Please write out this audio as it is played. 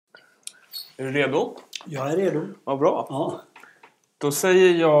Är du redo? Jag är redo. Vad bra. Ja. Då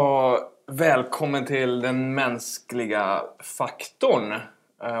säger jag välkommen till den mänskliga faktorn.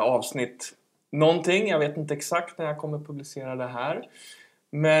 Avsnitt någonting. Jag vet inte exakt när jag kommer publicera det här.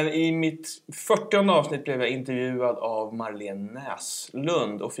 Men i mitt 40:e avsnitt blev jag intervjuad av Marlene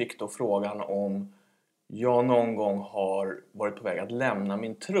Näslund och fick då frågan om jag någon gång har varit på väg att lämna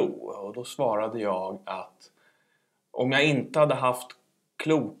min tro. Och då svarade jag att om jag inte hade haft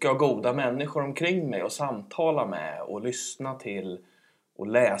kloka och goda människor omkring mig och samtala med och lyssna till och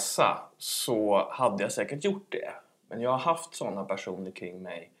läsa, så hade jag säkert gjort det. Men jag har haft sådana personer kring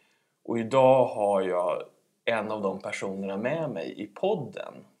mig. Och idag har jag en av de personerna med mig i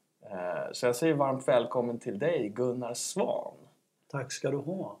podden. Så jag säger varmt välkommen till dig, Gunnar Swahn. Tack ska du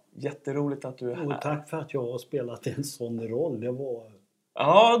ha. Jätteroligt att du är här. Och tack för att jag har spelat en sån roll. Det var...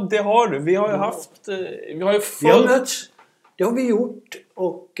 Ja, det har du. Vi har ju haft... Vi har mötts. Det har vi gjort.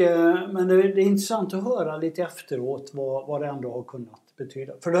 Men det är intressant att höra lite efteråt vad det ändå har kunnat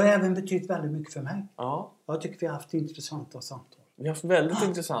betyda. För det har även betytt väldigt mycket för mig. Ja. Jag tycker vi har haft intressanta samtal. Vi har haft väldigt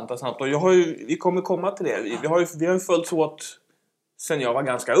intressanta samtal. Vi kommer komma till det. Vi har ju följts åt sen jag var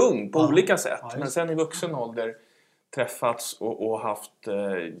ganska ung på olika sätt. Men sen i vuxen ålder träffats och haft...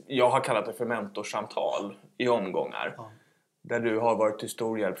 jag har kallat det för mentorsamtal i omgångar. Ja. Där du har varit till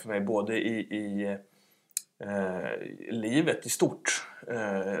stor hjälp för mig både i livet i stort.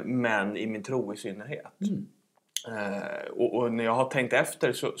 Men i min tro i synnerhet. Och när jag har tänkt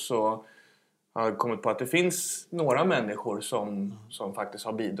efter så har jag kommit på att det finns några människor som faktiskt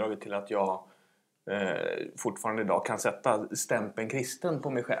har bidragit till att jag fortfarande idag kan sätta stämpeln kristen på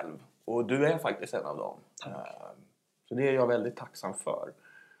mig själv. Och du är faktiskt en av dem. Så det är jag väldigt tacksam för.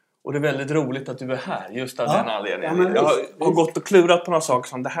 Och det är väldigt roligt att du är här just av den anledningen. Jag har gått och klurat på några saker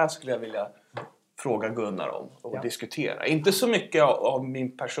som det här skulle jag vilja fråga Gunnar om och diskutera. Inte så mycket av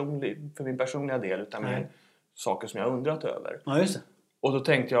min personliga del utan mer saker som jag har undrat över. Ja, just det. Och då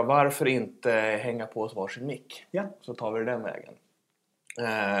tänkte jag, varför inte hänga på oss varsin mick? Ja. Så tar vi det den vägen.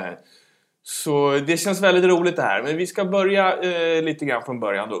 Så det känns väldigt roligt det här. Men vi ska börja lite grann från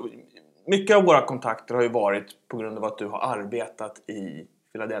början då. Mycket av våra kontakter har ju varit på grund av att du har arbetat i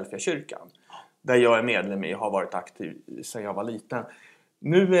Philadelphia-kyrkan. Där jag är medlem i och har varit aktiv sedan jag var liten.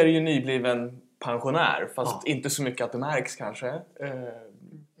 Nu är det ju nybliven pensionär. Fast inte så mycket att det märks kanske.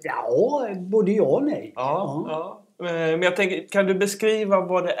 Ja, både ja och nej. Ja. Men jag tänker, kan du beskriva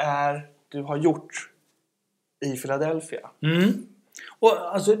vad det är du har gjort i Philadelphia?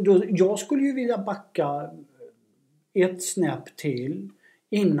 Och alltså, jag skulle ju vilja backa ett snäpp till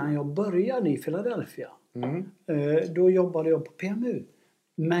innan jag började i Philadelphia. Då jobbade jag på PMU.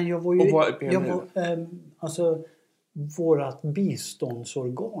 Men jag var ju... Och vad är PMU? Jag var, alltså, vårat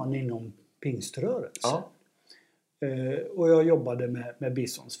biståndsorgan inom pingströrelsen. Ja. Och jag jobbade med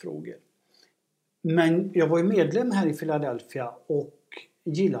biståndsfrågor. Men jag var ju medlem här i Philadelphia och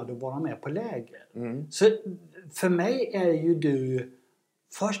gillade att vara med på läger. Så för mig är ju du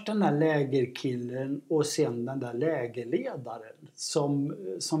först den där lägerkillen och sen den där lägerledaren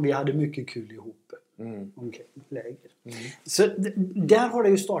som vi hade mycket kul ihop omkring läger. Så där har det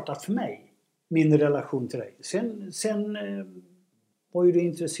ju startat för mig, min relation till dig. Sen var ju du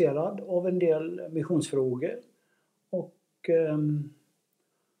intresserad av en del missionsfrågor och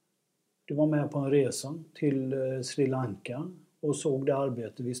du var med på en resa till Sri Lanka och såg det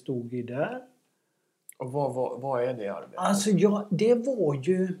arbete vi stod i där. Och vad är det arbetet? Alltså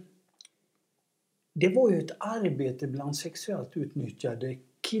det var ju ett arbete bland sexuellt utnyttjade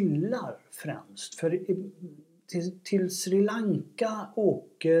killar främst. För till Sri Lanka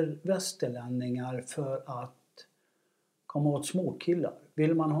åker västerlänningar för att komma åt småkillar.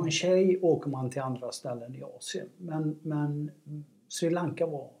 Vill man ha en tjej åker man till andra ställen i Asien. Men Sri Lanka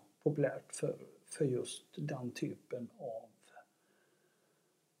var populärt för just den typen av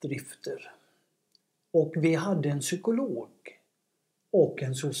drifter. Och vi hade en psykolog och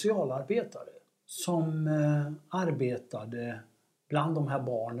en socialarbetare som arbetade bland de här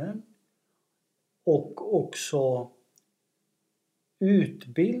barnen och också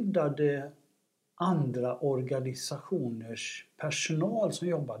utbildade andra organisationers personal som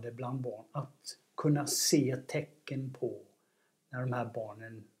jobbade bland barn att kunna se tecken på när de här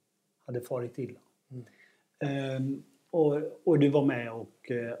barnen hade farit illa. Och du var med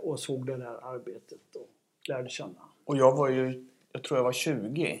och såg det där arbetet och lärde känna. Och jag tror jag var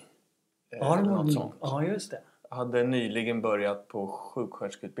 20. Ja, det var något sånt. Ja, just det. Jag hade nyligen börjat på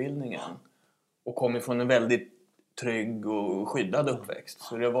sjuksköterskeutbildningen och kom ifrån en väldigt trygg och skyddad uppväxt.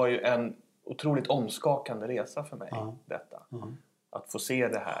 Så det var ju en otroligt omskakande resa för mig, detta. Att få se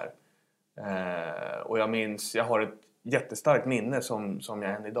det här. Och jag minns, jag har ett jättestarkt minne som jag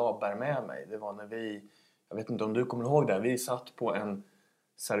än idag bär med mig. Det var när jag vet inte om du kommer ihåg det, vi satt på en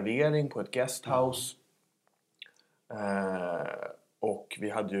servering på ett guesthouse. Och vi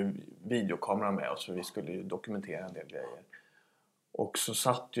hade ju videokamera med oss för vi skulle ju dokumentera en del grejer. Och så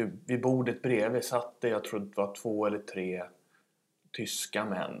satt ju vid bordet bredvid jag tror det var 2 eller 3 tyska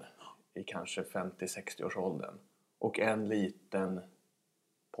män i kanske 50-60 års åldern. Och en liten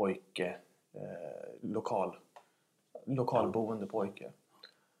pojke, lokalboende pojke.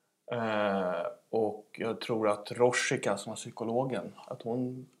 Och jag tror att Roshika som var psykologen, att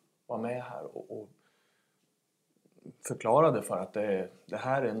hon var med här och förklarade för att det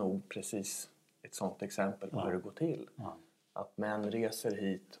här är nog precis ett sånt exempel på hur det går till. Ja. Att män reser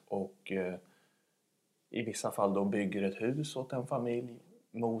hit och i vissa fall då bygger ett hus åt en familj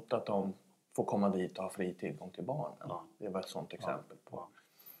mot att de får komma dit och ha fri tillgång till barnen. Ja. Det var ett sånt exempel på.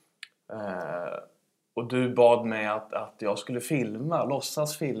 Och du bad mig att jag skulle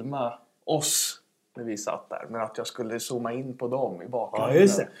låtsas filma oss när vi satt där. Men att jag skulle zooma in på dem i bakgrunden. Ja,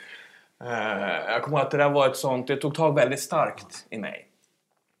 just det. Jag kommer ihåg att det där var ett sånt, det tog tag väldigt starkt i mig.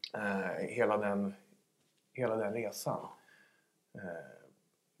 Hela den resan.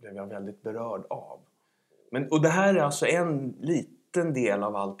 Det var väldigt berörd av. Och det här är alltså en liten del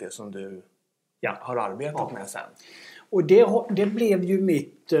av allt det som du har arbetat med sen. Och det blev ju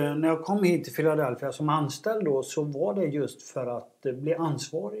när jag kom hit till Philadelphia som anställd då, så var det just för att bli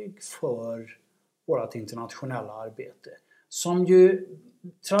ansvarig för vårt internationella arbete. Som ju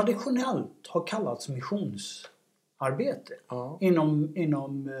traditionellt har kallats missionsarbete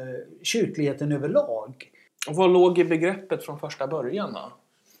inom kyrkligheten överlag. Och vad låg i begreppet från första början då?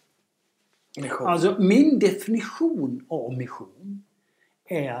 Mission. Alltså min definition av mission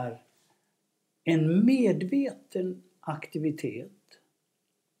är en medveten aktivitet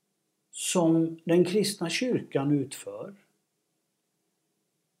som den kristna kyrkan utför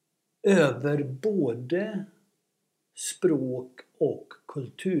över både språk och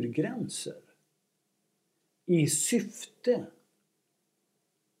kulturgränser i syfte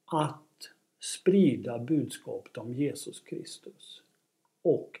att sprida budskapet om Jesus Kristus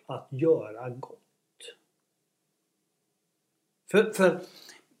och att göra gott. För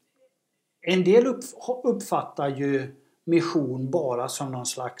en del uppfattar ju mission bara som någon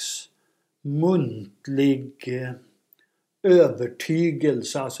slags muntlig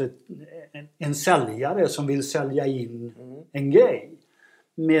övertygelse, alltså en säljare som vill sälja in en grej.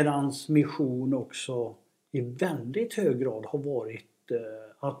 Medans mission också i väldigt hög grad har varit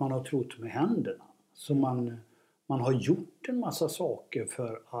att man har trott med händerna. Så man har gjort en massa saker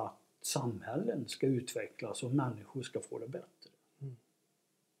för att samhällen ska utvecklas och människor ska få det bättre.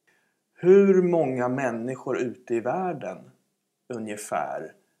 Hur många människor ute i världen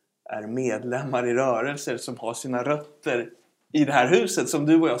ungefär är medlemmar i rörelser som har sina rötter i det här huset som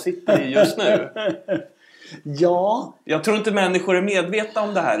du och jag sitter i just nu? Ja. Jag tror inte människor är medvetna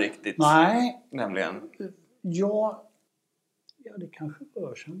om det här riktigt. Nej. Nämligen. Ja, det kanske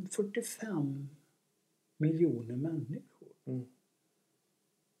rör sig om 45 miljoner människor.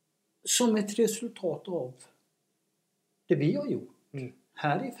 Som ett resultat av det vi har gjort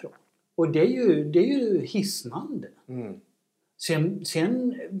härifrån. Och det är ju hisnande.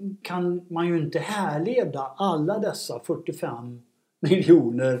 Sen kan man ju inte härleda alla dessa 45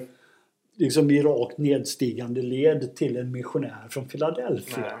 miljoner liksom i rakt nedstigande led till en missionär från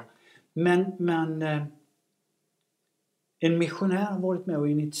Philadelphia. Men en missionär har varit med och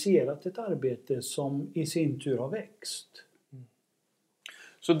initierat ett arbete som i sin tur har växt.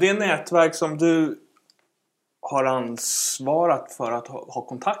 Så det nätverk som du har ansvarat för att ha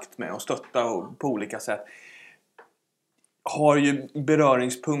kontakt med och stötta på olika sätt har ju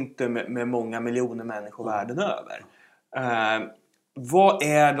beröringspunkter med många miljoner människor världen över. Vad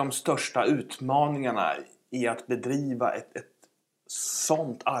är de största utmaningarna i att bedriva ett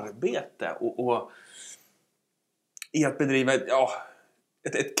sånt arbete och i att bedriva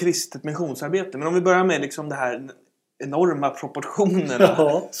ett kristet missionsarbete? Men om vi börjar med liksom det här enorma proportionerna.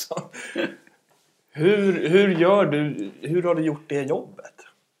 Ja. Hur har du gjort det jobbet?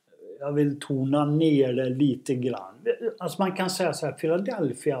 Jag vill tona ner det lite grann. Alltså man kan säga så här,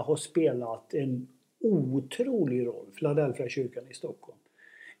 Philadelphia har spelat en otrolig roll. Philadelphia kyrkan i Stockholm.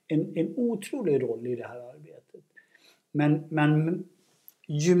 En otrolig roll i det här arbetet. Men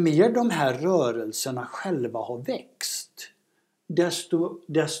ju mer de här rörelserna själva har växt,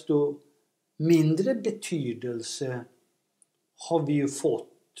 desto mindre betydelse har vi ju fått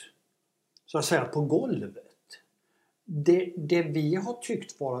så att säga på golvet. Det vi har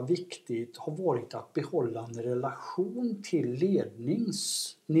tyckt vara viktigt har varit att behålla en relation till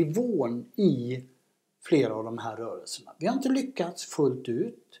ledningsnivån i flera av de här rörelserna. Vi har inte lyckats fullt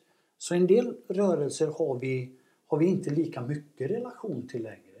ut. Så en del rörelser har vi inte lika mycket relation till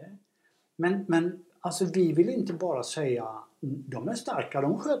längre. Men alltså vi vill inte bara säga de är starka,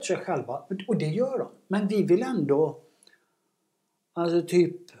 de sköter sig själva. Och det gör de. Men vi vill ändå, alltså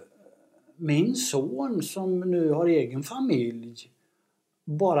typ min son som nu har egen familj,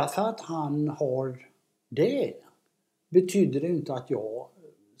 bara för att han har det betyder det inte att jag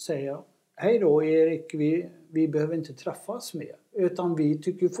säger hej då Erik, vi behöver inte träffas mer. Utan vi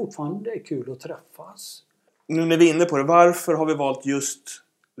tycker fortfarande det är kul att träffas. Nu när vi är inne på det, varför har vi valt just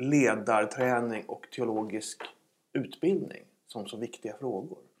ledarträning och teologisk utbildning som så viktiga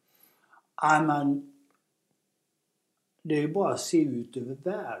frågor? Men det är ju bara att se ut över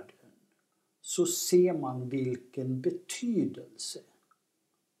världen. Så ser man vilken betydelse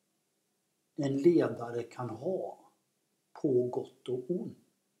en ledare kan ha på gott och ont.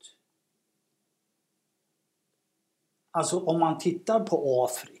 Alltså om man tittar på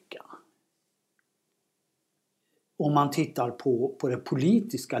Afrika, om man tittar på det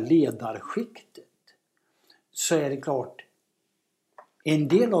politiska ledarskiktet, så är det klart en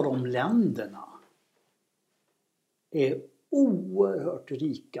del av de länderna är oerhört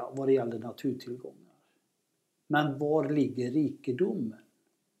rika vad det gäller naturtillgångar. Men var ligger rikedomen?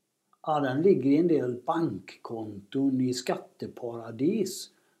 Ja, den ligger i en del bankkonton i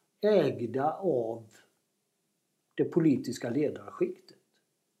skatteparadis ägda av det politiska ledarskiktet.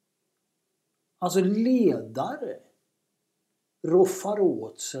 Alltså ledare roffar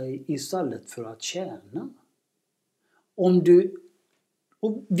åt sig istället för att tjäna.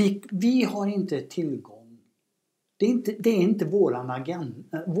 Vi har inte tillgång. Det är inte våran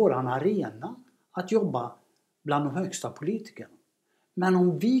arena att jobba bland de högsta politikerna. Men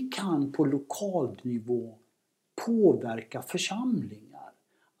om vi kan på lokal nivå påverka församlingar,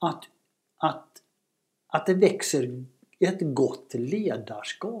 att det växer ett gott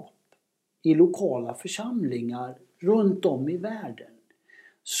ledarskap i lokala församlingar runt om i världen,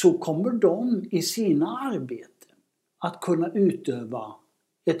 så kommer de i sina arbeten att kunna utöva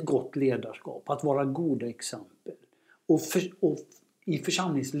ett gott ledarskap, att vara goda exempel. Och i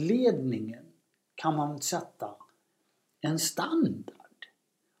församlingsledningen kan man sätta en standard.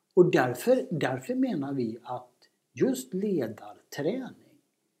 Och därför menar vi att just ledarträning,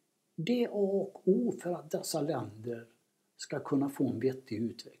 det är A och O för att dessa länder ska kunna få en vettig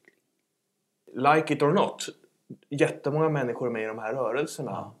utveckling. Like it or not, jättemånga människor är med i de här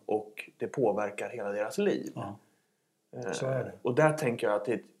rörelserna och det påverkar hela deras liv. Ja. Så är det. Och där tänker jag att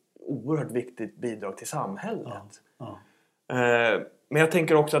det är ett oerhört viktigt bidrag till samhället. Ja. Men jag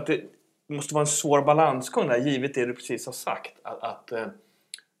tänker också att det måste vara en svår balansgång där, givet det du precis har sagt. Att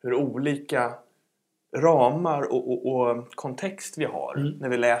hur olika ramar och kontext vi har när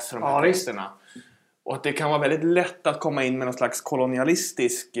vi läser de här texterna. Och att det kan vara väldigt lätt att komma in med någon slags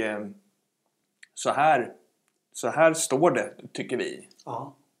kolonialistisk så här står det, tycker vi.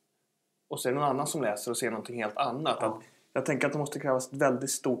 Ja. Och så är det någon annan som läser och ser någonting helt annat. Ja. Jag tänker att det måste krävas ett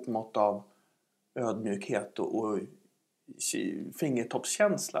väldigt stort mått av ödmjukhet och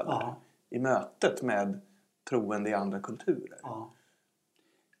fingertoppskänsla där, i mötet med troende i andra kulturer. Ja.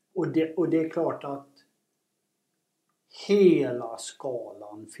 Och det är klart att hela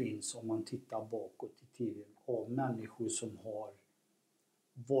skalan finns, om man tittar bakåt i tiden, av människor som har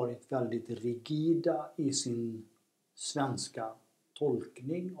varit väldigt rigida i sin svenska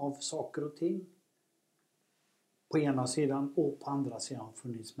tolkning av saker och ting. På ena sidan, och på andra sidan har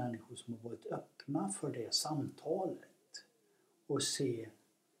funnits människor som har varit öppna för det samtalet. Och se,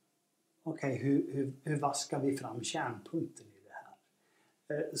 hur vaskar vi fram kärnpunkten i det här?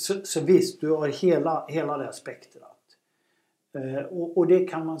 Så visst, du har hela det spektrat. Och det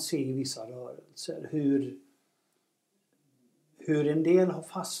kan man se i vissa rörelser. Hur en del har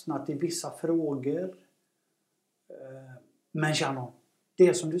fastnat i vissa frågor. Men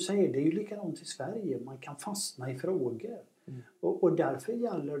det som du säger, det är ju likadant i Sverige. Man kan fastna i frågor. Och därför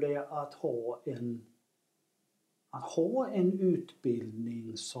gäller det att ha en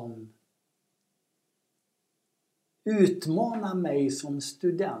utbildning som utmanar mig som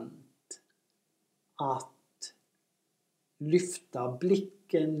student att lyfta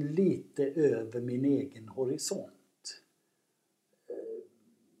blicken lite över min egen horisont.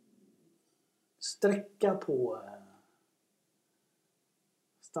 Sträcka på,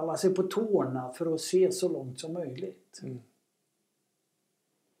 ställa sig på tårna för att se så långt som möjligt.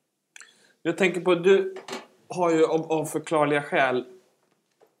 Jag tänker på, du har ju av förklarliga skäl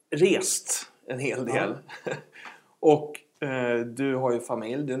rest en hel del. Ja. Och du har ju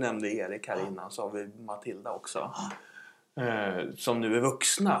familj, du nämnde Erik här innan, så har vi Matilda också. Som nu är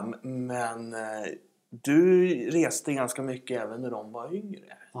vuxna, men du reste ganska mycket även när de var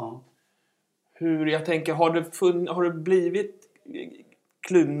yngre. Ja. Jag tänker, har det blivit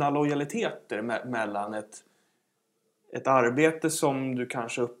kluvna lojaliteter mellan ett arbete som du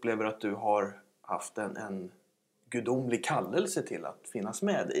kanske upplever att du har haft en gudomlig kallelse till att finnas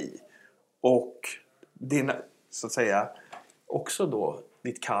med i, och din, så att säga, också då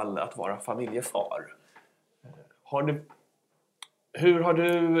ditt kall att vara familjefar? Har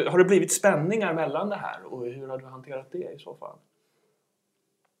det blivit spänningar mellan det här, och hur har du hanterat det i så fall?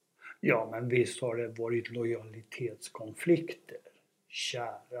 Ja, men visst har det varit lojalitetskonflikter.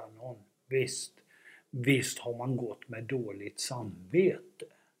 Kära någon. Visst har man gått med dåligt samvete.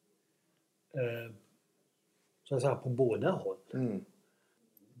 Så att säga på båda håll. Mm.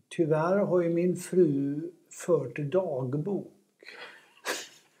 Tyvärr har ju min fru fört dagbok.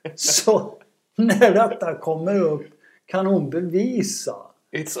 Så när detta kommer upp kan hon bevisa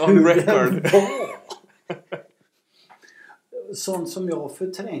It's on record. det var. Sånt som jag har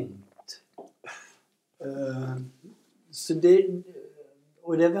förträngt. Så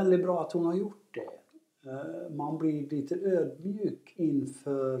och det är väldigt bra att hon har gjort det. Man blir lite ödmjuk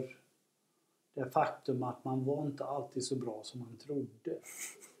inför det faktum att man var inte alltid så bra som man trodde.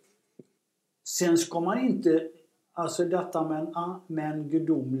 Sen ska man inte, alltså detta med en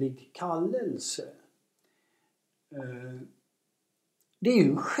gudomlig kallelse. Det är ju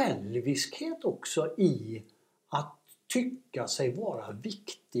en själviskhet också i att tycka sig vara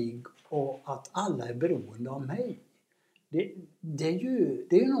viktig och att alla är beroende av mig. Det är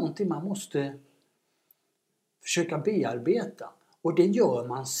ju någonting man måste försöka bearbeta. Och det gör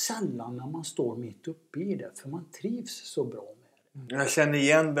man sällan när man står mitt uppe i det. För man trivs så bra med det. Jag känner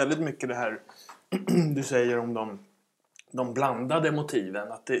igen väldigt mycket det här du säger om de blandade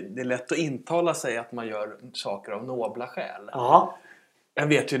motiven. Att det är lätt att intala sig att man gör saker av nobla skäl. Ja. Jag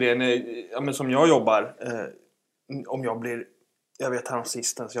vet ju det, men som jag jobbar, om jag vet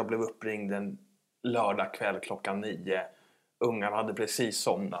häromsistens, jag blev uppringd en lördag kväll 9:00. Ungarna hade precis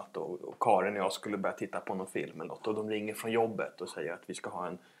somnat och Karin och jag skulle börja titta på någon film eller något. Och de ringer från jobbet och säger att vi ska ha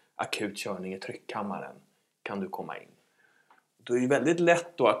en akut körning i tryckkammaren. Kan du komma in? Då är det väldigt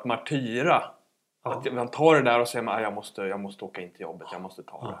lätt då att martyra. Ja. Att man tar det där och säger att jag måste åka in till jobbet. Jag måste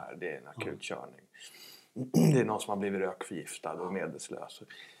ta det här. Det är en akut körning. Det är någon som har blivit rökförgiftad och medvetslös.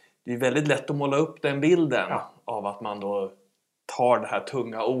 Det är väldigt lätt att måla upp den bilden av att man då tar det här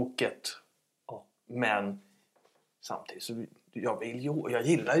tunga oket. Ja. Men samtidigt så jag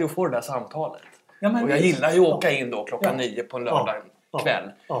gillar ju att få det där samtalet. Ja, och jag gillar ju att åka in då 9:00 på en lördag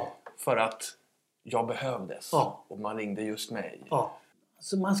kväll. Ja. För att jag behövdes. Ja. Och man ringde just mig. Ja.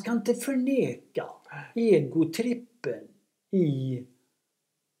 Alltså man ska inte förneka egotrippen i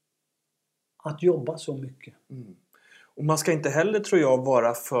att jobba så mycket. Mm. Och man ska inte heller, tror jag,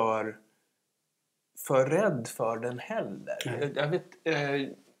 vara för rädd för den heller. Jag vet...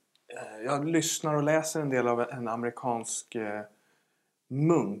 jag lyssnar och läser en del av en amerikansk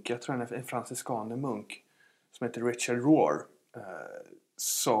munk. Jag tror han är en franciskanermunk. Som heter Richard Rohr.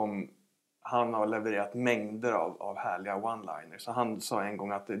 Som han har levererat mängder av härliga one-liners. Så han sa en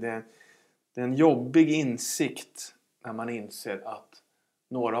gång att det är en jobbig insikt när man inser att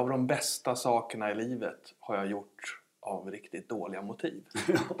några av de bästa sakerna i livet har jag gjort av riktigt dåliga motiv.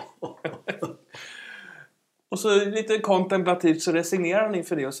 Och så lite kontemplativt så resignerar han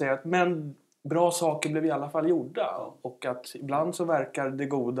inför det och säger att men bra saker blev i alla fall gjorda. Och att ibland så verkar det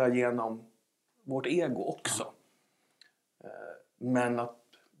goda genom vårt ego också. Men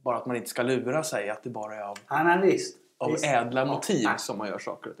att man inte ska lura sig att det bara är av ädla motiv som man gör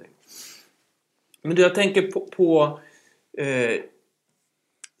saker och ting. Men jag tänker på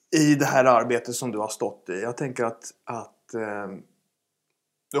i det här arbetet som du har stått i. Jag tänker att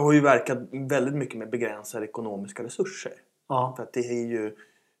du har ju verkat väldigt mycket med begränsade ekonomiska resurser. Ja. För att det är ju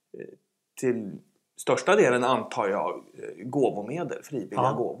till största delen, antar jag, gåvomedel,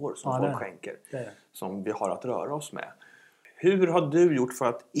 frivilliga gåvor som folk skänker. Som vi har att röra oss med. Hur har du gjort för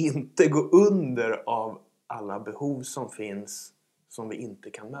att inte gå under av alla behov som finns som vi inte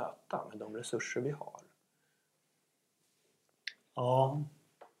kan möta med de resurser vi har? Ja.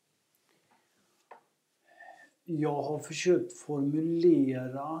 Jag har försökt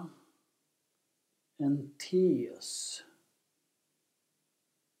formulera en tes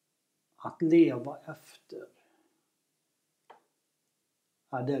att leva efter.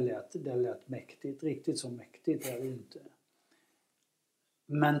 Ja, det lät mäktigt. Riktigt så mäktigt är det inte.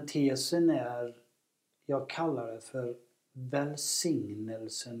 Men tesen är, jag kallar det för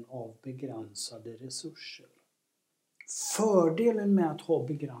välsignelsen av begränsade resurser. Fördelen med att ha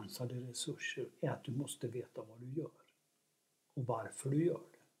begränsade resurser är att du måste veta vad du gör och varför du gör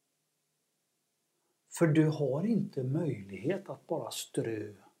det. För du har inte möjlighet att bara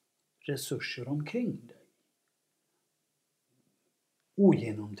strö resurser omkring dig.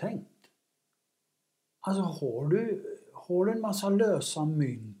 Ogenomtänkt. Alltså har du en massa lösa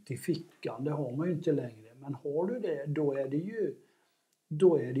mynt i fickan, det har man ju inte längre. Men har du det, då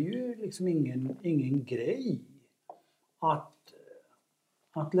är det ju liksom ingen grej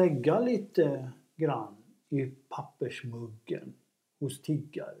att lägga lite grann i pappersmuggen hos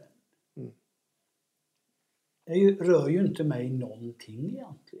tiggaren. Det rör ju inte mig någonting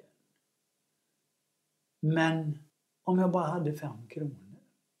egentligen. Men om jag bara hade 5 kronor.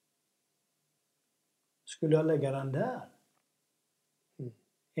 Skulle jag lägga den där?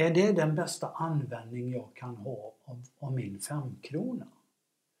 Är det den bästa användning jag kan ha av min 5-krona?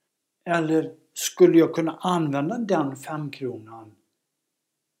 Eller skulle jag kunna använda den 5-kronan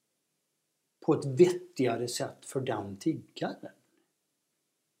på ett vettigare sätt för den tiggaren?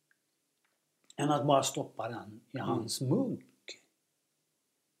 Än att bara stoppa den i hans mugg.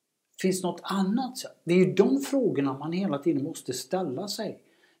 Finns något annat sätt? Det är ju de frågorna man hela tiden måste ställa sig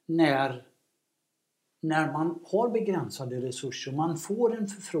när man har begränsade resurser. Man får en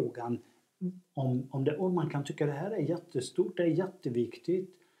förfrågan om det, och man kan tycka det här är jättestort, det är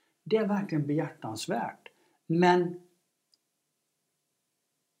jätteviktigt. Det är verkligen behjärtansvärt. Men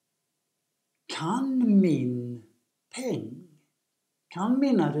kan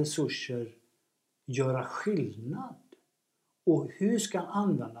mina resurser göra skillnad? Och hur ska jag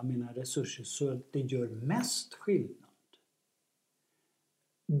använda mina resurser så att det gör mest skillnad?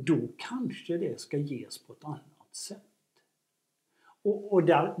 Då kanske det ska ges på ett annat sätt. Och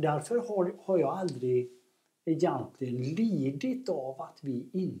därför har jag aldrig egentligen lidit av att vi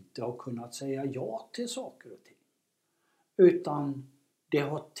inte har kunnat säga ja till saker och ting. Utan det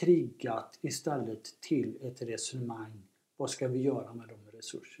har triggat istället till ett resonemang. Vad ska vi göra med de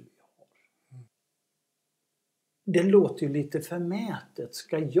resurser vi har? Det låter ju lite förmätet.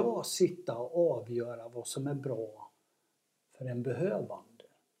 Ska jag sitta och avgöra vad som är bra för en behövande?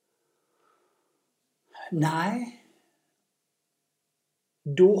 Nej.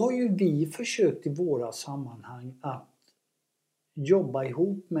 Då har ju vi försökt i våra sammanhang att jobba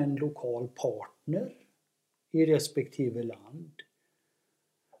ihop med en lokal partner i respektive land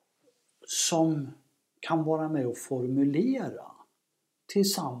som kan vara med och formulera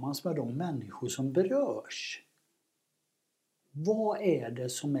tillsammans med de människor som berörs. Vad är det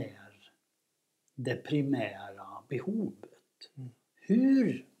som är det primära behovet?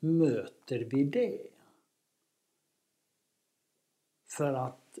 Hur möter vi det? För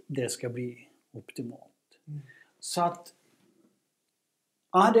att det ska bli optimalt. Så att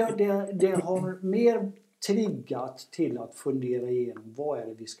det har mer triggat till att fundera igenom vad är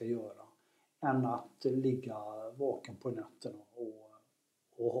det vi ska göra än att ligga vaken på nätterna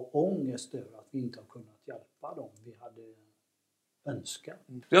och ha ångest över att vi inte har kunnat hjälpa dem vi hade önskat.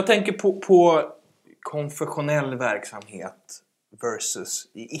 Jag tänker på konfessionell verksamhet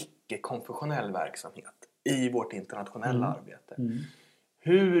versus icke-konfessionell verksamhet i vårt internationella arbete.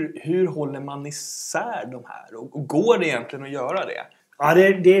 Hur håller man isär de här? Och går det egentligen att göra det? Ja,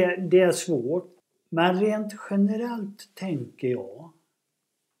 det är svårt. Men rent generellt tänker jag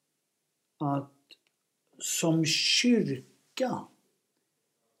att som kyrka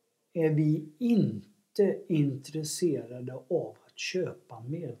är vi inte intresserade av att köpa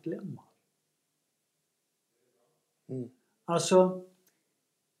medlemmar. Alltså,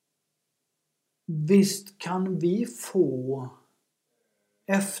 visst kan vi få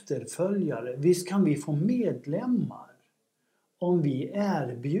efterföljare, visst kan vi få medlemmar om vi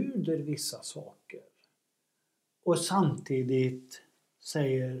erbjuder vissa saker och samtidigt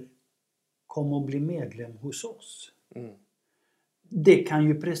säger kom och bli medlem hos oss. Det kan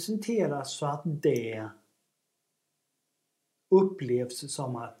ju presenteras så att det upplevs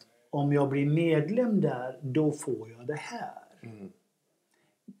som att om jag blir medlem där, då får jag det här.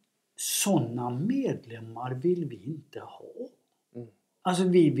 Sådana medlemmar vill vi inte ha. Alltså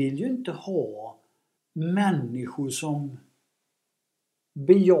vi vill ju inte ha människor som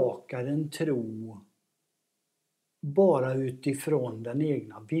bejakar en tro bara utifrån den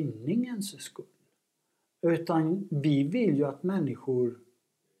egna vinningens skull. Utan vi vill ju att människor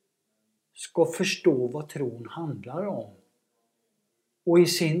ska förstå vad tron handlar om. Och i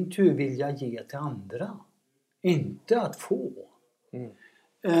sin tur vilja ge till andra. Inte att få.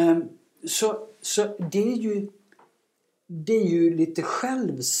 Så det är ju lite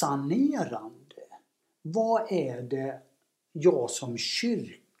självsanerande. Vad är det jag som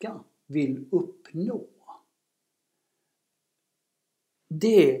kyrka vill uppnå?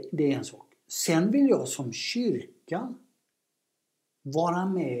 Det är en sak. Sen vill jag som kyrka vara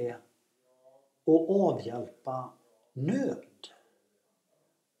med och avhjälpa nöd.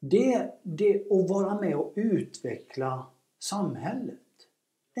 Det att vara med och utveckla samhället.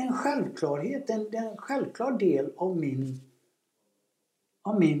 Det är en självklarhet, det är en självklar del av min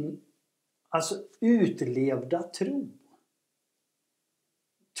alltså utlevda tro.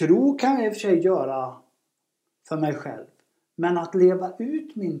 Tro kan jag i och för sig göra för mig själv. Men att leva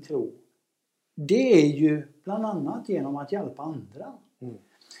ut min tro, det är ju bland annat genom att hjälpa andra. Mm.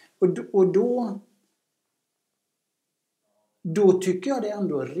 Och då tycker jag det är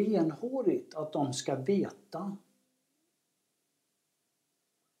ändå renhårigt att de ska veta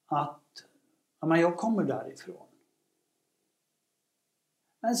att jag kommer därifrån.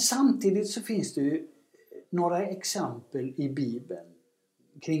 Men samtidigt så finns det ju några exempel i Bibeln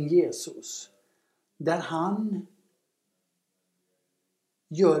kring Jesus där han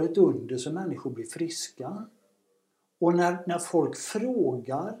gör ett under så människor blir friska. Och när folk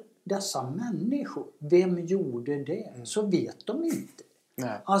frågar dessa människor, vem gjorde det? Så vet de inte.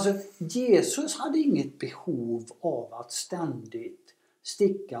 Nej. Alltså Jesus hade inget behov av att ständigt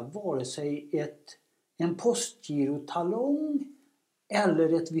sticka vare sig en postgirotalong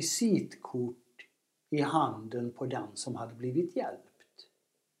eller ett visitkort i handen på den som hade blivit hjälpt.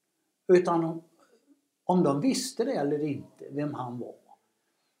 Utan om de visste det eller inte, vem han var.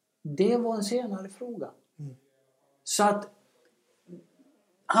 Det var en senare fråga. Mm. Så att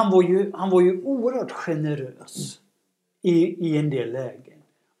han var ju oerhört generös i en del lägen.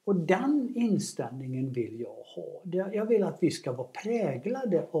 Och den inställningen vill jag ha. Jag vill att vi ska vara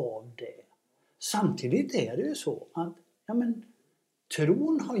präglade av det. Samtidigt är det ju så att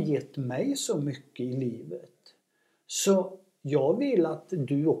tron har gett mig så mycket i livet. Så jag vill att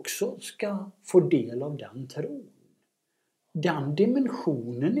du också ska få del av den tron. Den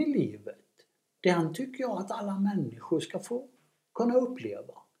dimensionen i livet, den tycker jag att alla människor ska få kunna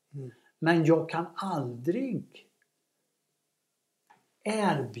uppleva. Mm. Men jag kan aldrig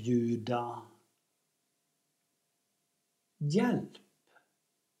erbjuda hjälp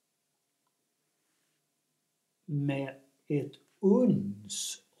med ett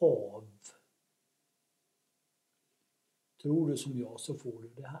uns av tror du som jag så får du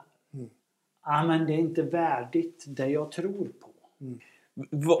det här. Mm. Men det är inte värdigt det jag tror på. Mm.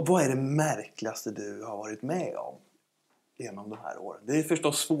 Vad är det märkligaste du har varit med om genom de här åren? Det är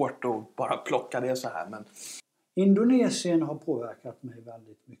förstås svårt att bara plocka det så här. Men... Indonesien har påverkat mig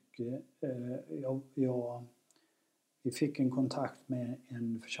väldigt mycket. Vi fick en kontakt med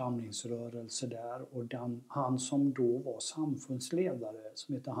en församlingsrörelse där och han som då var samfundsledare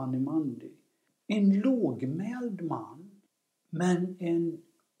som heter Hanimandi. En lågmäld man men en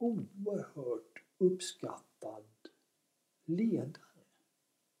oerhört uppskattad ledare.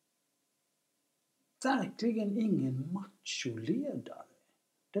 Verkligen ingen macholedare.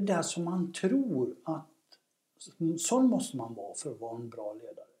 Det där som man tror att sån måste man vara för att vara en bra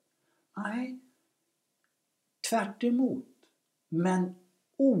ledare. Nej, tvärt emot. Men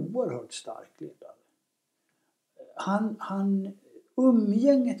oerhört stark ledare.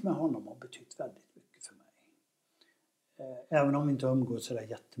 Umgänget med honom har betytt väldigt mycket för mig. Även om vi inte har umgått sådär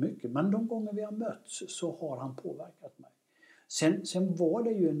jättemycket. Men de gånger vi har mötts så har han påverkat mig. Sen var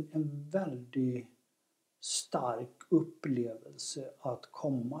det ju en väldigt stark upplevelse att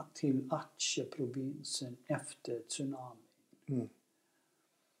komma till Aceh-provinsen efter tsunamin. Mm.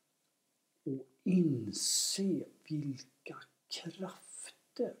 Och inse vilka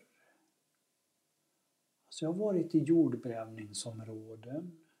krafter. Alltså jag har varit i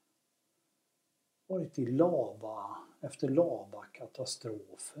jordbävningsområden. Varit i efter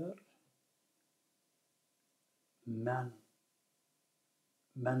lavakatastrofer. Men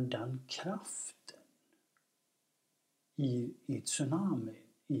den kraften i tsunami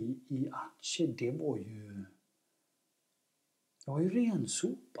i Aceh, det var ju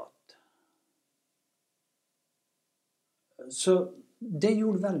rensopat. Så det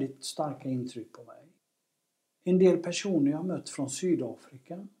gjorde väldigt starka intryck på mig. En del personer jag mött från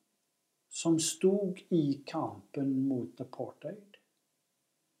Sydafrika som stod i kampen mot apartheid.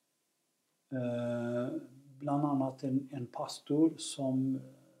 Bland annat en pastor som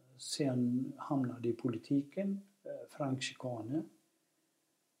sen hamnade i politiken, Frank Chikane.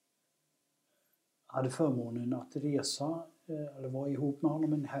 Hade förmånen att resa eller vara ihop med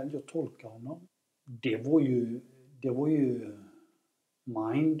honom en helg och tolka honom. Det var ju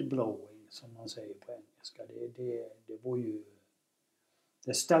mind-blowing som man säger på engelska. Det var ju,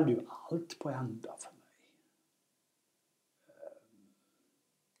 det ställde ju allt på ända för mig.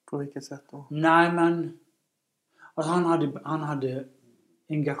 På vilket sätt då? Nej men alltså han hade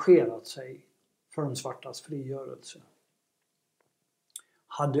engagerat sig för de svartas frigörelse.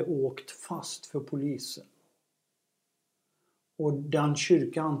 hade åkt fast för polisen. Och den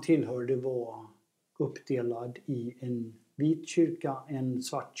kyrka han tillhörde var uppdelad i en vit kyrka, en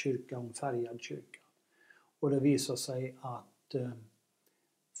svart kyrka och en färgad kyrka. Och det visade sig att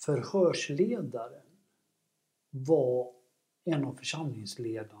förhörsledaren var en av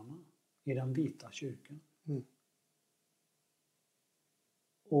församlingsledarna i den vita kyrkan. Mm.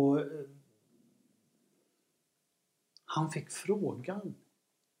 Och han fick frågan: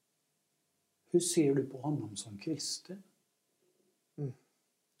 hur ser du på honom som kristen? Mm.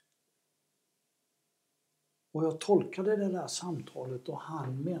 Och jag tolkade det där samtalet och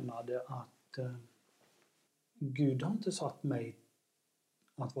han menade att Gud har inte satt mig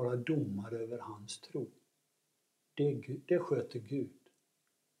att vara domare över hans tro. Det sköter Gud.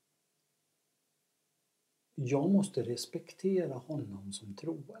 Jag måste respektera honom som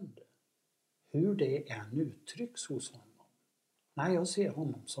troende. Hur det än uttrycks hos honom. Nej, jag ser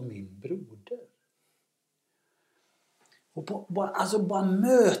honom som min broder. Och bara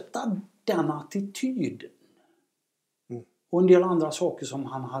möta den attityden. Mm. Och en del andra saker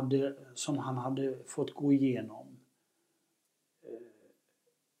som han hade fått gå igenom.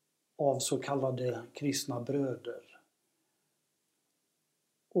 Av så kallade kristna bröder.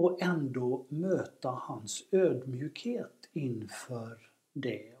 Och ändå möta hans ödmjukhet inför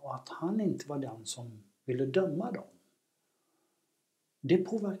det. Och att han inte var den som ville döma dem. Det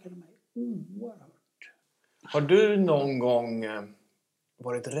påverkade mig oerhört. Har du någon gång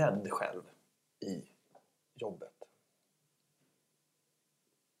varit rädd själv i jobbet?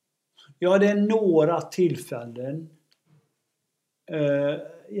 Ja, det är några tillfällen.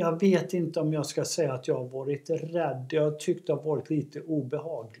 Jag vet inte om jag ska säga att jag har varit rädd. Jag tyckte det har varit lite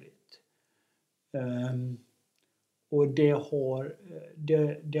obehagligt. Och det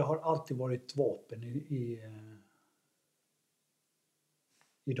har alltid varit vapen i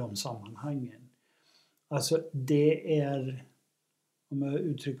de sammanhangen. Alltså det är, om jag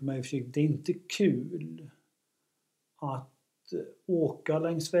uttrycker mig försiktigt, det är inte kul att åka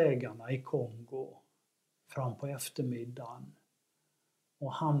längs vägarna i Kongo fram på eftermiddagen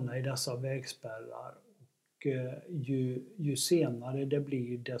och hamna i dessa vägspärrar. Och ju senare det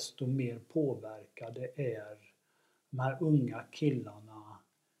blir, desto mer påverkade är de här unga killarna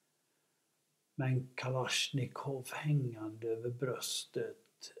med en Kalashnikov hängande över bröstet.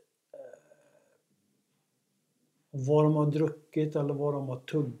 Och vad de har druckit eller vad de har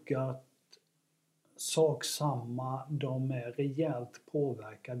tuggat, sak samma, de är rejält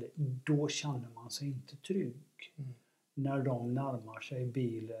påverkade. Då känner man sig inte trygg. Mm. När de närmar sig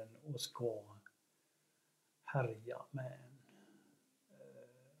bilen och ska härja med en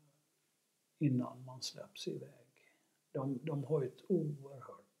innan man släpps iväg. De har ett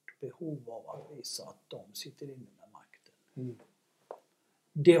oerhört behov av att visa att de sitter inne med makten. Mm.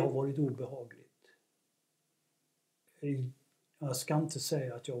 Det har varit obehagligt. Jag ska inte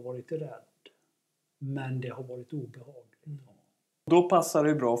säga att jag har varit rädd. Men det har varit obehagligt. Mm. Då passar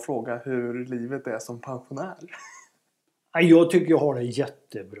det bra att fråga hur livet är som pensionär. Jag tycker jag har det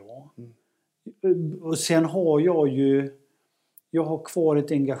jättebra. Mm. Och sen har jag har kvar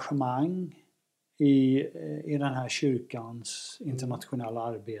ett engagemang i den här kyrkans internationella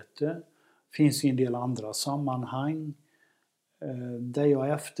arbete. Finns i en del andra sammanhang där jag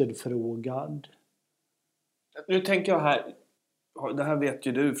är efterfrågad. Nu tänker jag här, det här vet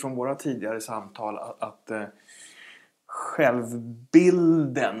ju du från våra tidigare samtal, att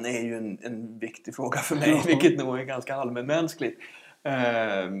självbilden är ju en viktig fråga för mig, vilket nog är ganska allmänmänskligt.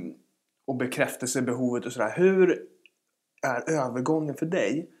 Och bekräftelsebehovet och sådär. Hur är övergången för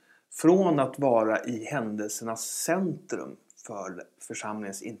dig från att vara i händelsernas centrum för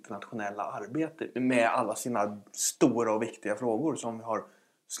församlingens internationella arbete med alla sina stora och viktiga frågor som vi har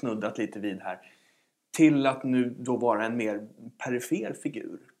snuddat lite vid här, till att nu då vara en mer perifer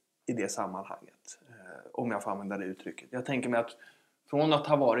figur i det sammanhanget, om jag får använda det uttrycket. Jag tänker mig att från att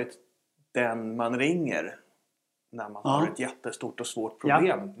ha varit den man ringer när man har ett jättestort och svårt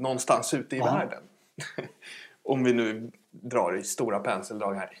problem någonstans ute i världen, om vi nu drar i stora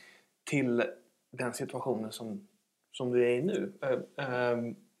penseldrag här, till den situationen som du är i nu.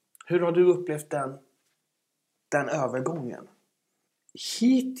 Hur har du upplevt den övergången?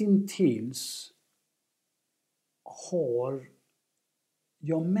 Hittills har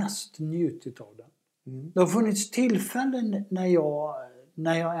jag mest njutit av den. Mm. Det har funnits tillfällen när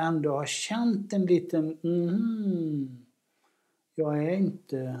jag ändå har känt en liten jag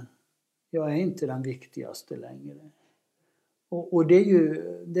är inte den viktigaste längre. Och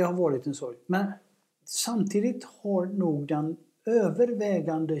det har varit en sorg. Men samtidigt har nog den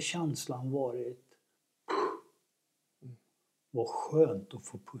övervägande känslan varit Vad skönt att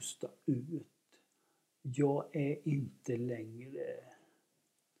få pusta ut. Jag är inte längre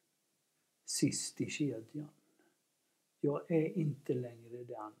sist i kedjan. Jag är inte längre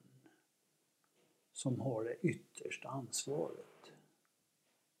den som har det yttersta ansvaret.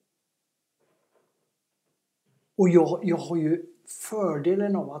 Och jag har ju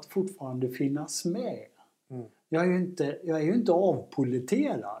fördelen av att fortfarande finnas med. Mm. Jag är ju inte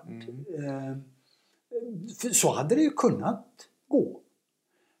avpoliterad. Så hade det ju kunnat gå.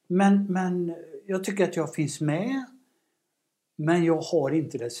 Men jag tycker att jag finns med. Men jag har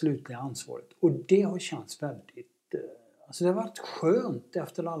inte det slutliga ansvaret. Och det har känts väldigt... Alltså det har varit skönt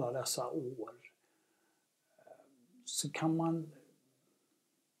efter alla dessa år. Så kan man...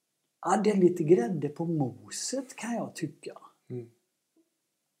 Ja, det är lite grädde på moset kan jag tycka. Mm.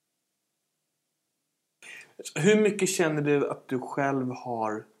 Hur mycket känner du att du själv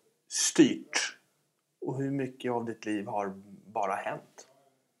har styrt? Och hur mycket av ditt liv har bara hänt?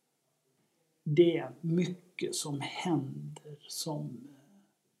 Det är mycket som händer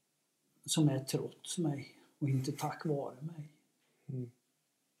som är trots mig och inte tack vare mig. Mm.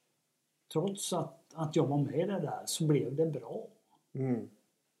 Trots att jag var med i det där så blev det bra. Mm.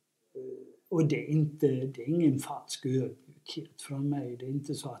 Och det är ingen falsk ödmjukhet från mig. Det är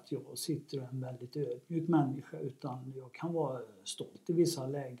inte så att jag sitter och är en väldigt ödmjuk människa, utan jag kan vara stolt i vissa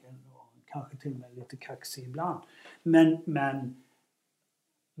lägen och kanske till och med lite kaxig ibland. Men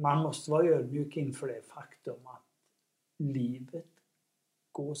man måste vara ödmjuk inför det faktum att livet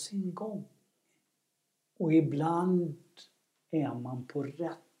går sin gång. Och ibland är man på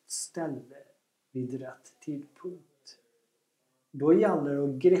rätt ställe vid rätt tidpunkt. Då gäller det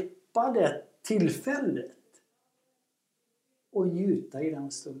att greppa det tillfället och njuta i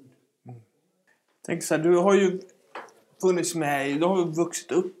den stunden. Mm. Tänk så här, du har ju funnits med, du har ju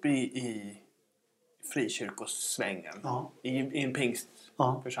vuxit upp i frikyrkosvängen, ja. i en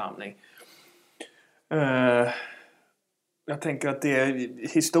pingstförsamling. Jag tänker att det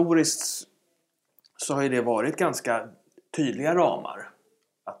historiskt så har ju det varit ganska tydliga ramar.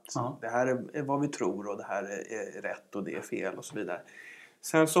 Att det här är vad vi tror och det här är rätt och det är fel och så vidare.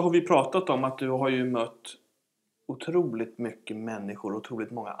 Sen så har vi pratat om att du har ju mött otroligt mycket människor och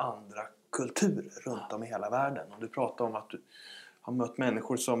otroligt många andra kulturer runt om i hela världen. Och du pratar om att du har mött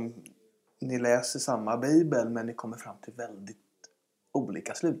människor som ni läser samma bibel men ni kommer fram till väldigt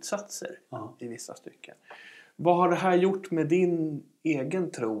olika slutsatser i vissa stycken. Vad har det här gjort med din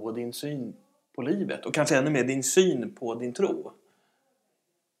egen tro och din syn på livet? Och kanske ännu mer din syn på din tro?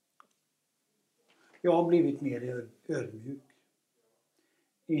 Jag har blivit mer ödmjuk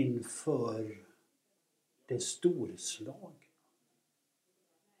inför det storslag.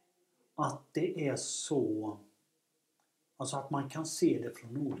 Att det är så... Alltså att man kan se det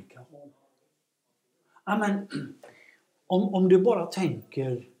från olika håll. Ja, men, om du bara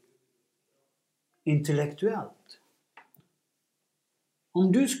tänker intellektuellt.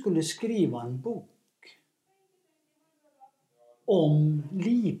 Om du skulle skriva en bok om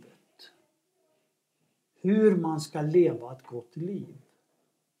livet. Hur man ska leva ett gott liv.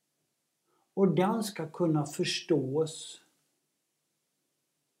 Och den ska kunna förstås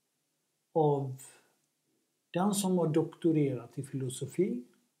av den som har doktorerat i filosofi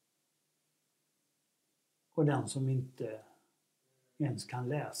och den som inte ens kan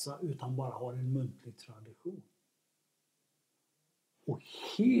läsa utan bara har en muntlig tradition. Och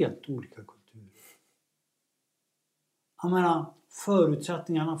helt olika kulturer. Jag menar,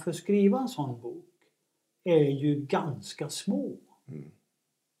 förutsättningarna för att skriva en sån bok är ju ganska små. Mm.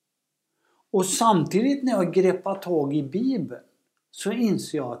 Och samtidigt när jag greppar tag i Bibeln så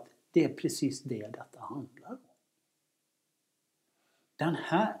inser jag att det är precis det detta handlar om. Den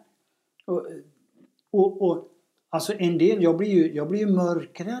här... Och alltså en del, jag blir ju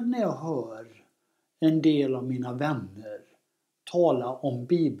mörkrädd när jag hör en del av mina vänner tala om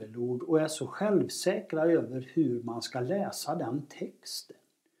bibelord och är så självsäkra över hur man ska läsa den texten.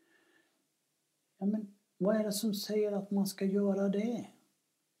 Ja, men vad är det som säger att man ska göra det?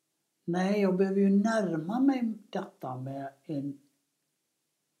 Nej, jag behöver ju närma mig detta med en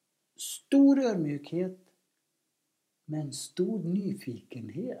stor ödmjukhet, med en stor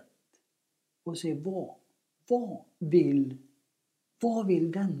nyfikenhet. Och se vad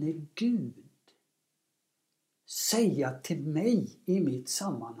vill denne Gud säga till mig i mitt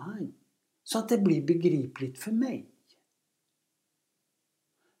sammanhang? Så att det blir begripligt för mig.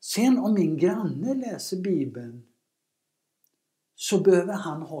 Sen om min granne läser Bibeln så behöver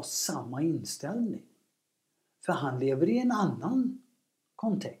han ha samma inställning. För han lever i en annan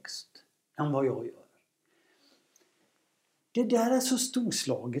kontext än vad jag gör. Det där är så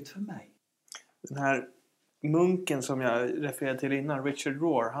storslaget för mig. Den här munken som jag refererade till innan, Richard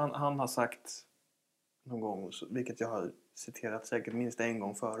Rohr, han har sagt någon gång, vilket jag har citerat säkert minst en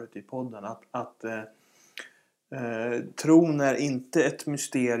gång förut i podden, att tron är inte ett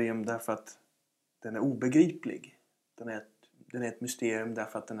mysterium därför att den är obegriplig. Den är ett mysterium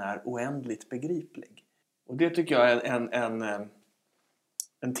därför att den är oändligt begriplig. Och det tycker jag är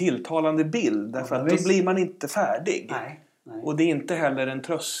en tilltalande bild. Därför att då blir man inte färdig. Nej. Och det är inte heller en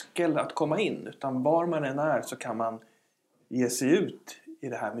tröskel att komma in. Utan var man än är så kan man ge sig ut i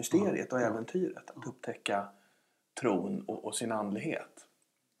det här mysteriet och äventyret. Att upptäcka tron och sin andlighet.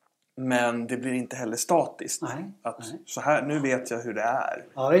 Men det blir inte heller statiskt. Så här, nu vet jag hur det är.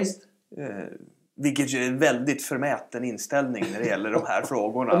 Ja, visst. Vilket ju är en väldigt förmäten inställning när det gäller de här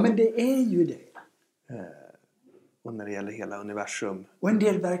frågorna. Ja, men det är ju det. Och när det gäller hela universum. Och en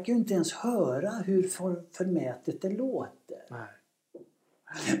del verkar ju inte ens höra hur förmätet det låter. Nej.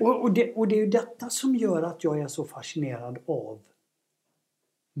 Och det är ju detta som gör att jag är så fascinerad av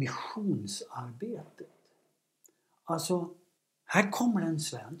missionsarbetet. Alltså, här kommer en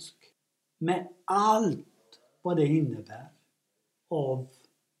svensk med allt vad det innebär av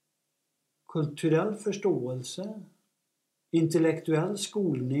kulturell förståelse, intellektuell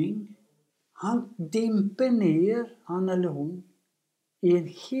skolning. Han dimper ner, han eller hon, i en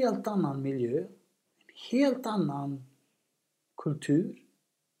helt annan miljö, en helt annan kultur.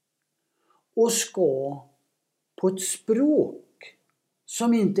 Och ska på ett språk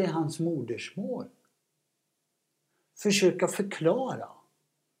som inte är hans modersmål försöka förklara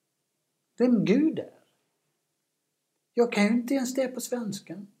vem Gud är. Jag kan ju inte ens det på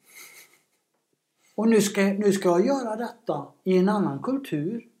svenska. Och nu ska jag göra detta i en annan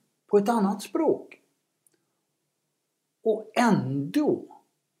kultur, på ett annat språk. Och ändå,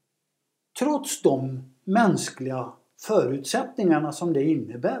 trots de mänskliga förutsättningarna som det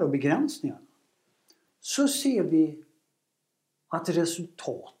innebär och begränsningarna, så ser vi att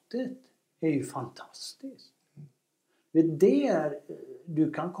resultatet är ju fantastiskt.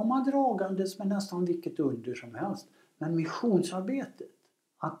 Du kan komma dragandes med nästan vilket under som helst. Men missionsarbetet,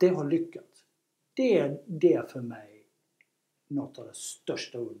 att det har lyckats, det är för mig något av det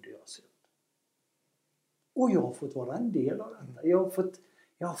största under jag har sett. Och jag har fått vara en del av detta.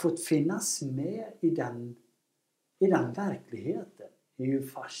 Jag har fått finnas med i den verkligheten. Det är ju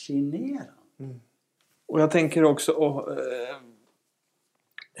fascinerande. Mm. Och jag tänker också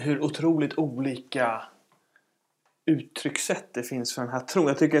hur otroligt olika uttryckssätt det finns för den här tron.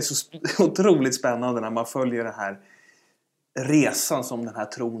 Jag tycker det är så otroligt spännande när man följer den här resan som den här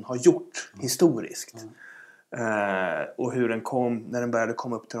tron har gjort historiskt. Och hur den kom när den började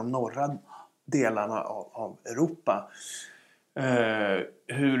komma upp till de norra delarna av Europa.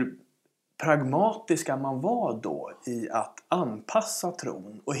 Hur pragmatiska man var då i att anpassa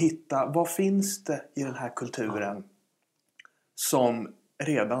tron och hitta vad finns det i den här kulturen som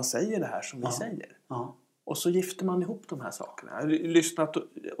redan säger det här som vi säger. Och så gifter man ihop de här sakerna. Jag har lyssnat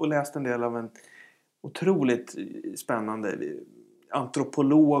och läst en del av en otroligt spännande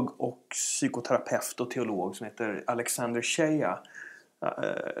antropolog och psykoterapeut och teolog som heter Alexander Shea,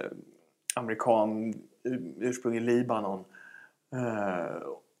 amerikan, ursprung i Libanon,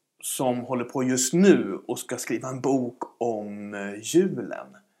 som håller på just nu och ska skriva en bok om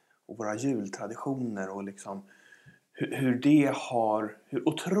julen och våra jultraditioner och liksom hur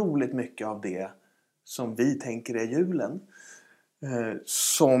otroligt mycket av det som vi tänker är julen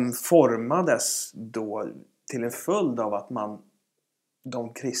som formades då till en följd av att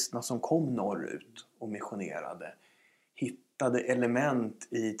de kristna som kom norrut och missionerade hittade element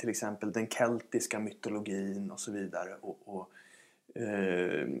i till exempel den keltiska mytologin och så vidare och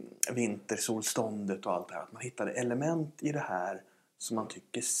vintersolståndet och allt det här. Att man hittade element i det här som man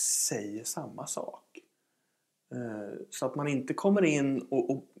tycker säger samma sak. Så att man inte kommer in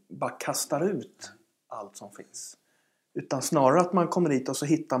och bara kastar ut allt som finns. Utan snarare att man kommer dit och så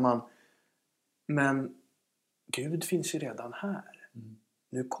hittar man, men Gud finns ju redan här.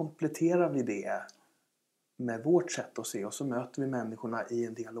 Nu kompletterar vi det med vårt sätt att se och så möter vi människorna i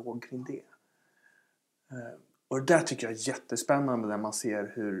en dialog kring det. Och det där tycker jag är jättespännande när man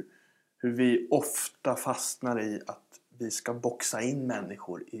ser hur vi ofta fastnar i att vi ska boxa in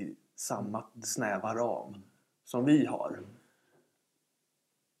människor i samma snäva ram som vi har.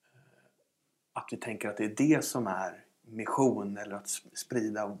 Att vi tänker att det är det som är mission eller att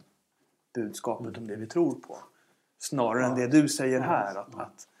sprida budskapet om det vi tror på. Snarare än det du säger här,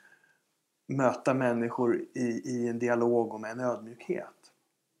 att möta människor i en dialog och med en ödmjukhet.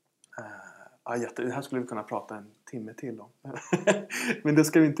 Det här skulle vi kunna prata en timme till om. Men det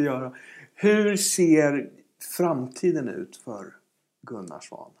ska vi inte göra. Hur ser framtiden ut för Gunnar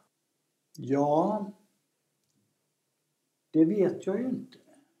Swahn? Ja, Det vet jag ju inte.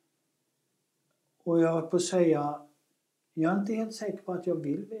 Och jag har på att säga, jag är inte helt säker på att jag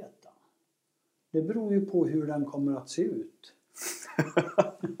vill veta. Det beror ju på hur den kommer att se ut.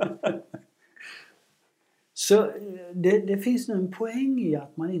 Så det finns nog en poäng i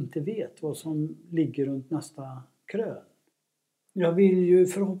att man inte vet vad som ligger runt nästa krön. Jag vill ju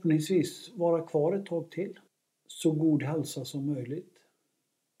förhoppningsvis vara kvar ett tag till. Så god hälsa som möjligt.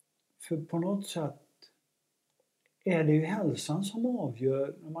 För på något sätt är det ju hälsan som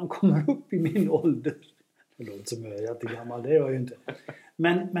avgör när man kommer upp i min ålder. Det låter som jag är jättegammal, det är jag ju inte.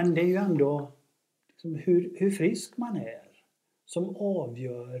 Men det är ju ändå liksom hur frisk man är som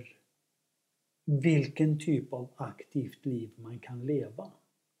avgör vilken typ av aktivt liv man kan leva.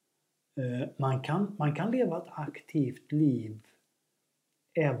 Man kan leva ett aktivt liv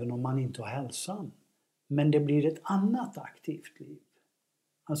även om man inte har hälsan. Men det blir ett annat aktivt liv.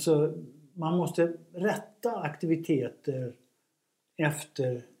 Alltså man måste rätta aktiviteter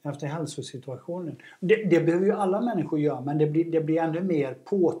efter hälsosituationen. Det behöver ju alla människor göra, men det blir ännu mer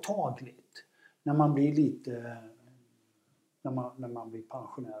påtagligt när man blir lite när man blir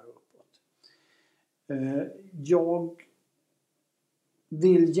pensionär och uppåt. Jag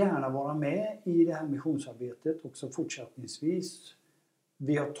vill gärna vara med i det här missionsarbetet också fortsättningsvis.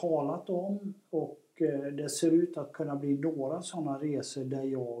 Vi har talat om och det ser ut att kunna bli några sådana resor där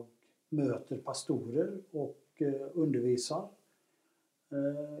jag möter pastorer och undervisar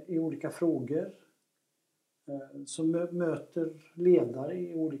i olika frågor. Som möter ledare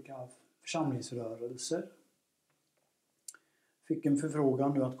i olika församlingsrörelser. Fick en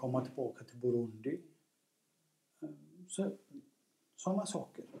förfrågan nu att komma tillbaka till Burundi. Sådana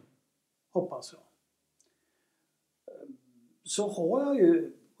saker, hoppas jag. Så har jag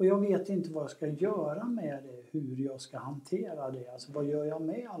ju, och jag vet inte vad jag ska göra med det, hur jag ska hantera det. Alltså vad gör jag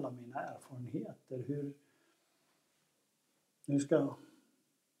med alla mina erfarenheter? Hur ska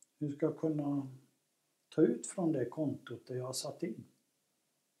jag kunna ta ut från det kontot där jag har satt in?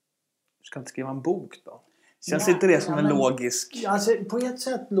 Du ska inte skriva en bok då? Känns inte det som en logisk... Alltså, på ett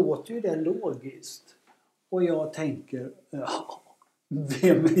sätt låter ju det logiskt. Och jag tänker,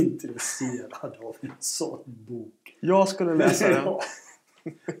 vem är intresserad av en sån bok? Jag skulle läsa den.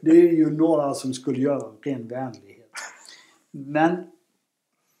 Det är ju några som skulle göra ren vänlighet. Men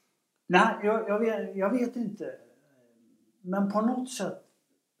nej, jag vet inte. Men på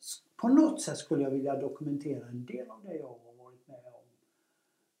något sätt skulle jag vilja dokumentera en del av det jag har varit med om.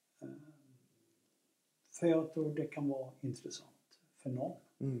 För jag tror det kan vara intressant för någon.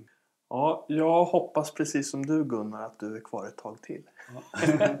 Mm. Ja, jag hoppas precis som du Gunnar att du är kvar ett tag till.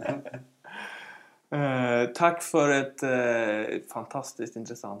 Ja. Tack för ett fantastiskt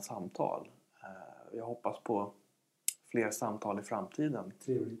intressant samtal. Jag hoppas på fler samtal i framtiden.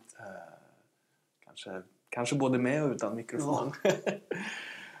 Trevligt. Kanske både med och utan mikrofon.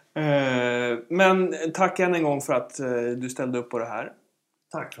 Ja. Men tack än en gång för att du ställde upp på det här.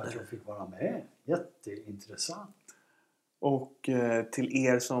 Tack för att jag fick vara med. Jätteintressant. Och till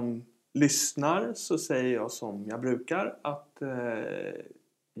er som lyssnar så säger jag som jag brukar att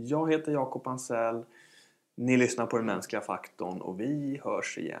jag heter Jakob Ansell. Ni lyssnar på Den mänskliga faktorn och vi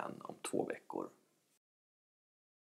hörs igen om 2 veckor.